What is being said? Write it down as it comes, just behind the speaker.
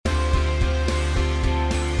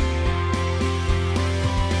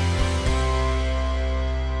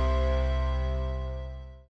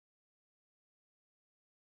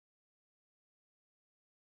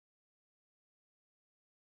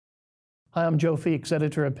Hi, I'm Joe Feeks,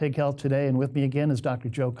 editor of Pig Health Today, and with me again is Dr.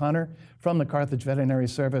 Joe Connor from the Carthage Veterinary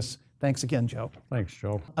Service. Thanks again, Joe. Thanks,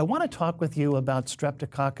 Joe. I want to talk with you about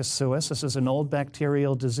Streptococcus suis. This is an old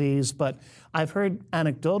bacterial disease, but I've heard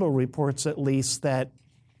anecdotal reports, at least, that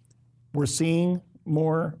we're seeing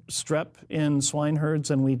more strep in swine herds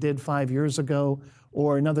than we did 5 years ago.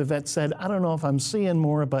 Or another vet said, I don't know if I'm seeing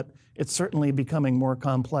more, but it's certainly becoming more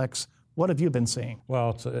complex. What have you been seeing?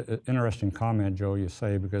 Well, it's an interesting comment, Joe, you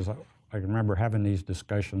say, because I remember having these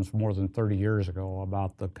discussions more than 30 years ago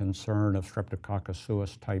about the concern of Streptococcus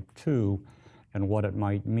suis type 2 and what it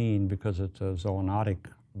might mean, because it's a zoonotic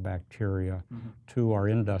bacteria to our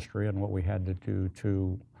industry and what we had to do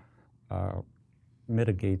to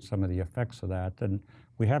mitigate some of the effects of that. And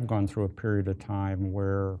we have gone through a period of time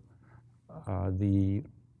where the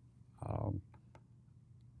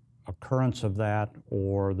occurrence of that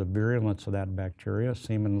or the virulence of that bacteria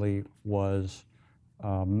seemingly was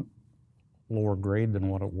lower grade than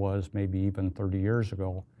what it was maybe even 30 years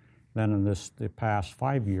ago. Then in the past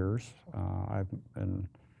 5 years, I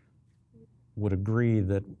would agree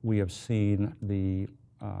that we have seen the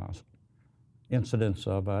incidence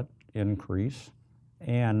of it increase,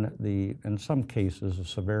 and in some cases the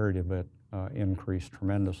severity of it increase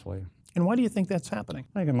tremendously. And why do you think that's happening?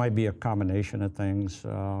 I think it might be a combination of things.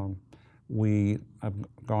 We have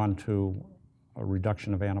gone to a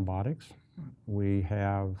reduction of antibiotics. We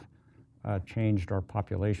have changed our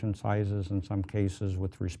population sizes in some cases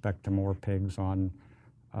with respect to more pigs on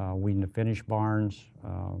wean to finish barns.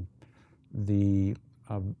 The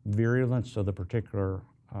virulence of the particular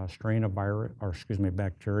strain of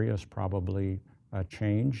bacteria has probably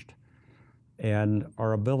changed, and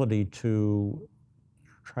our ability to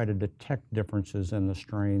try to detect differences in the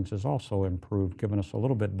strains has also improved, giving us a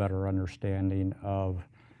little bit better understanding of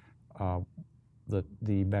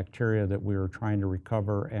the bacteria that we were trying to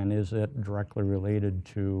recover, and is it directly related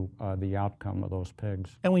to the outcome of those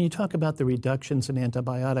pigs. And when you talk about the reductions in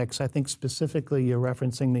antibiotics, I think specifically you're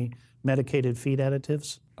referencing the medicated feed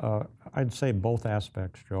additives? I'd say both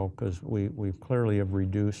aspects, Joe, because we clearly have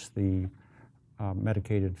reduced the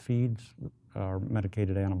medicated feeds, or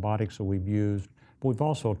medicated antibiotics that we've used, but we've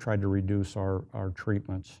also tried to reduce our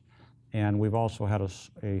treatments. And we've also had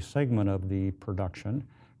a segment of the production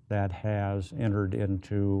that has entered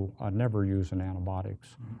into never using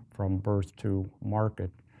antibiotics from birth to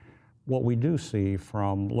market. What we do see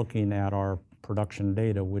from looking at our production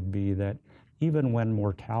data would be that even when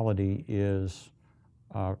mortality is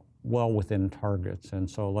well within targets, and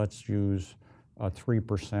so let's use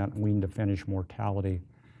 3% wean to finish mortality,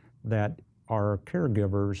 that our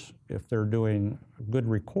caregivers, if they're doing good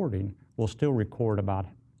recording, will still record about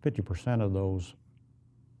 50% of those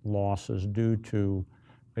losses due to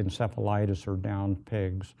encephalitis or downed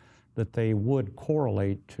pigs, that they would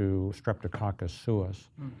correlate to Streptococcus suis.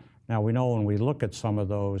 Now, we know when we look at some of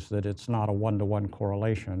those that it's not a one-to-one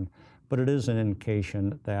correlation, but it is an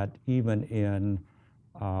indication that even in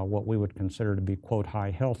what we would consider to be, quote,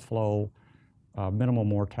 high health flow, minimal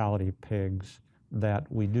mortality pigs, that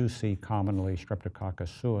we do see commonly Streptococcus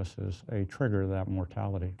suis as a trigger of that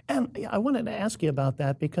mortality. And I wanted to ask you about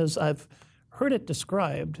that because I've heard it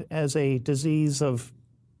described as a disease of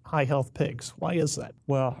high health pigs. Why is that?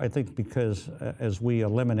 Well, I think because as we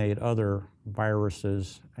eliminate other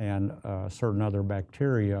viruses and certain other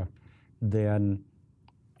bacteria, then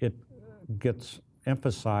it gets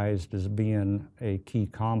emphasized as being a key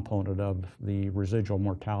component of the residual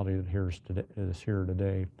mortality that is here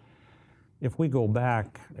today. If we go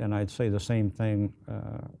back, and I'd say the same thing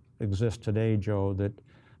exists today, Joe, that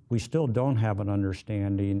we still don't have an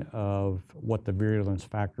understanding of what the virulence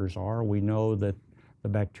factors are. We know that the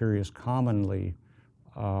bacteria is commonly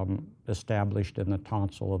established in the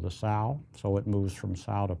tonsil of the sow, so it moves from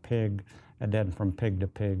sow to pig, and then from pig to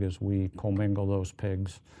pig as we commingle those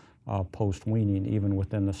pigs post-weaning, even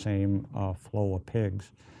within the same flow of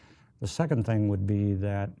pigs. The second thing would be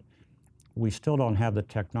that we still don't have the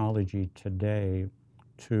technology today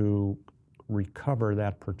to recover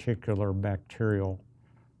that particular bacterial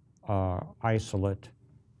isolate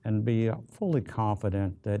and be fully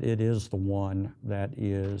confident that it is the one that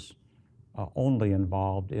is only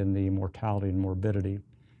involved in the mortality and morbidity.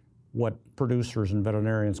 What producers and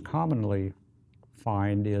veterinarians commonly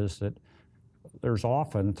find is that there's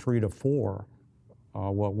often 3 to 4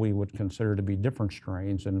 what we would consider to be different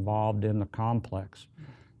strains involved in the complex.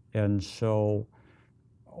 And so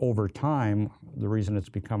over time, the reason it's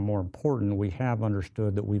become more important, we have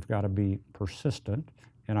understood that we've got to be persistent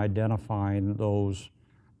in identifying those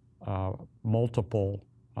multiple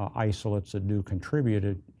isolates that do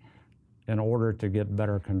contribute in order to get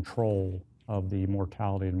better control of the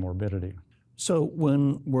mortality and morbidity. So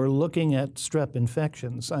when we're looking at strep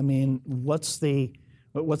infections, I mean, what's the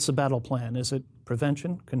battle plan? Is it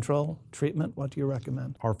prevention, control, treatment? What do you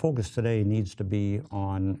recommend? Our focus today needs to be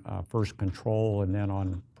on first control and then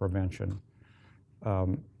on prevention.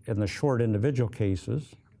 In the short individual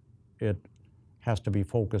cases, it has to be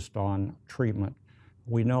focused on treatment.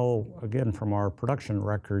 We know, again, from our production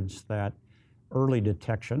records that early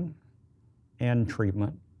detection and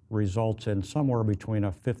treatment results in somewhere between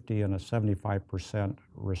a 50 and a 75%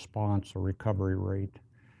 response or recovery rate.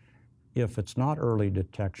 If it's not early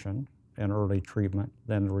detection and early treatment,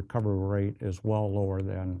 then the recovery rate is well lower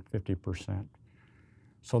than 50%.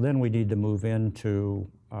 So then we need to move into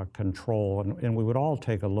control, and we would all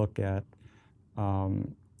take a look at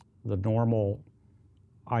the normal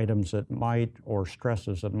items that might, or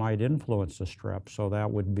stresses that might influence the strep. So that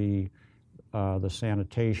would be the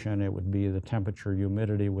sanitation, it would be the temperature,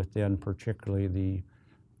 humidity within particularly the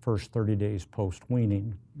first 30 days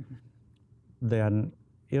post-weaning. Mm-hmm. Then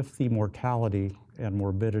if the mortality and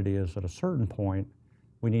morbidity is at a certain point,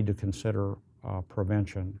 we need to consider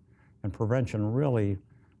prevention. And prevention really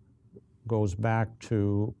goes back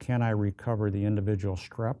to, can I recover the individual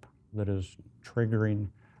strep that is triggering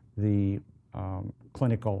the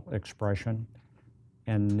clinical expression,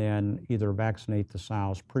 and then either vaccinate the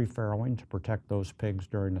sows pre-farrowing to protect those pigs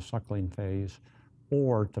during the suckling phase,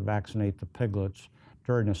 or to vaccinate the piglets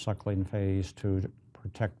during the suckling phase to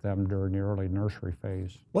protect them during the early nursery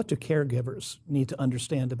phase. What do caregivers need to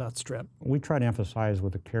understand about strep? We try to emphasize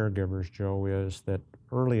with the caregivers, Joe, is that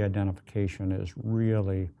early identification is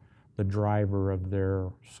really the driver of their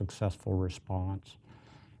successful response.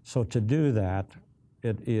 So to do that,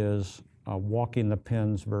 it is walking the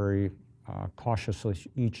pens very cautiously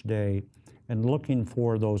each day and looking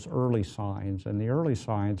for those early signs. And the early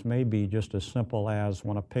signs may be just as simple as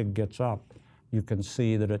when a pig gets up, you can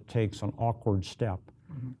see that it takes an awkward step.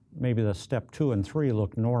 Mm-hmm. Maybe the step 2 and 3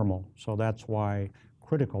 look normal, so that's why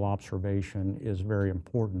critical observation is very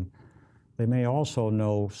important. They may also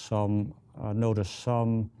notice some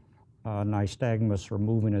nystagmus or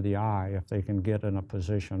moving of the eye if they can get in a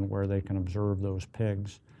position where they can observe those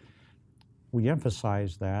pigs. We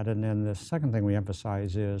emphasize that, and then the second thing we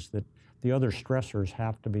emphasize is that the other stressors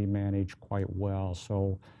have to be managed quite well.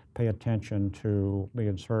 So pay attention to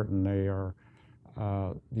being certain they are,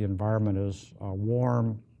 the environment is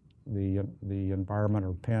warm, the environment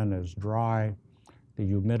or pen is dry, the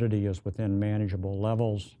humidity is within manageable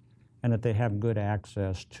levels, and that they have good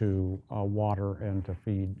access to water and to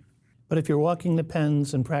feed. But if you're walking the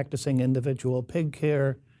pens and practicing individual pig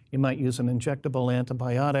care, you might use an injectable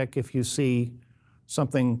antibiotic if you see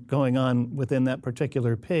something going on within that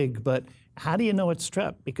particular pig. But how do you know it's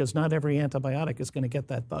strep? Because not every antibiotic is going to get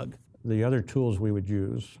that bug. The other tools we would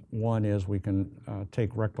use, one is we can take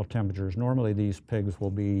rectal temperatures. Normally these pigs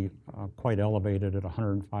will be quite elevated at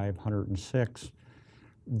 105, 106.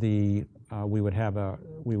 We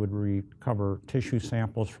would recover tissue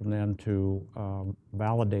samples from them to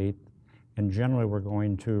validate. And generally, we're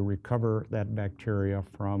going to recover that bacteria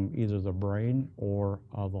from either the brain or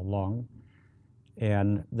the lung.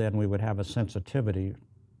 And then we would have a sensitivity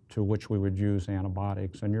to which we would use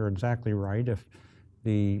antibiotics. And you're exactly right. If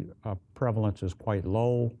the prevalence is quite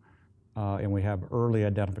low and we have early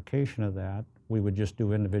identification of that, we would just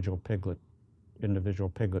do individual piglet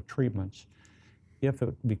treatments. If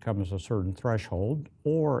it becomes a certain threshold,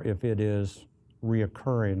 or if it is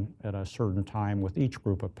reoccurring at a certain time with each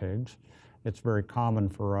group of pigs, it's very common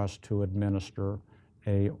for us to administer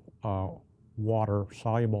a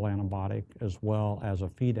water-soluble antibiotic as well as a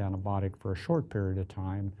feed antibiotic for a short period of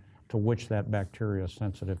time to which that bacteria is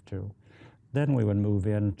sensitive to. Then we would move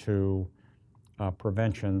into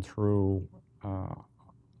prevention through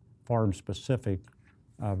farm-specific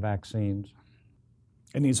vaccines.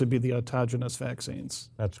 And these would be the autogenous vaccines?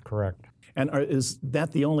 That's correct. And is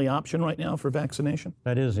that the only option right now for vaccination?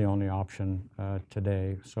 That is the only option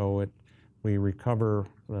today. So we recover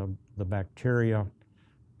the bacteria.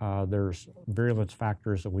 There's virulence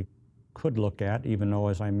factors that we could look at, even though,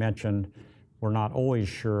 as I mentioned, we're not always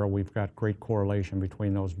sure we've got great correlation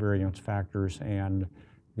between those virulence factors and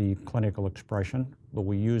the clinical expression. But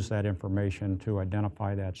we use that information to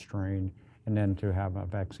identify that strain and then to have a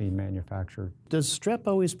vaccine manufactured. Does strep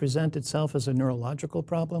always present itself as a neurological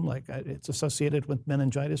problem, like it's associated with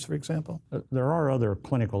meningitis, for example? There are other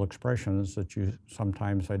clinical expressions that you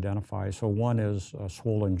sometimes identify. So one is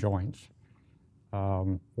swollen joints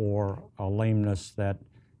or a lameness that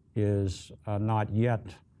is not yet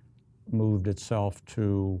moved itself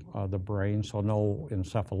to the brain, so no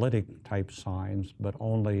encephalitic type signs, but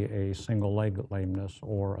only a single leg lameness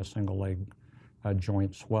or a single leg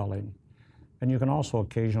joint swelling. And you can also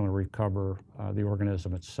occasionally recover the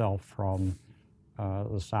organism itself from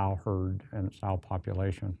the sow herd and sow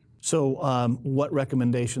population. So what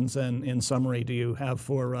recommendations then, in summary, do you have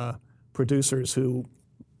for producers who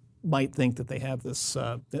might think that they have this,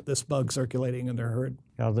 this bug circulating in their herd?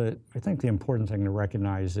 Yeah, I think the important thing to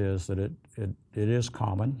recognize is that it is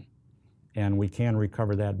common, and we can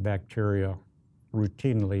recover that bacteria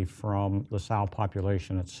routinely from the sow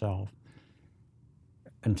population itself.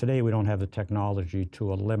 And today we don't have the technology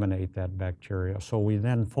to eliminate that bacteria. So we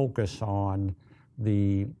then focus on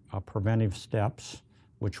the preventive steps,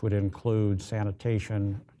 which would include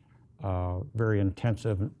sanitation, very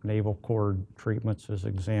intensive navel cord treatments as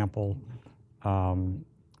example,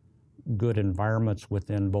 good environments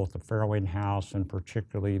within both the farrowing house and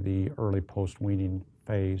particularly the early post-weaning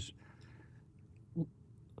phase.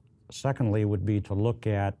 Secondly would be to look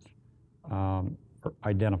at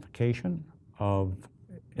identification of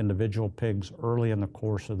individual pigs early in the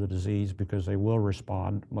course of the disease because they will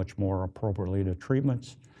respond much more appropriately to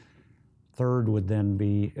treatments. Third would then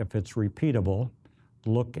be, if it's repeatable,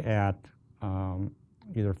 look at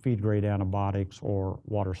either feed-grade antibiotics or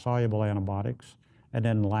water-soluble antibiotics. And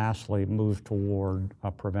then lastly, move toward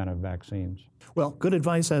preventive vaccines. Well, good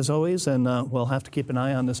advice as always, and we'll have to keep an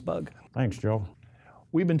eye on this bug. Thanks, Joe.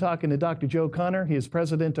 We've been talking to Dr. Joe Connor. He is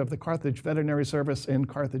president of the Carthage Veterinary Service in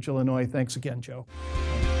Carthage, Illinois. Thanks again, Joe.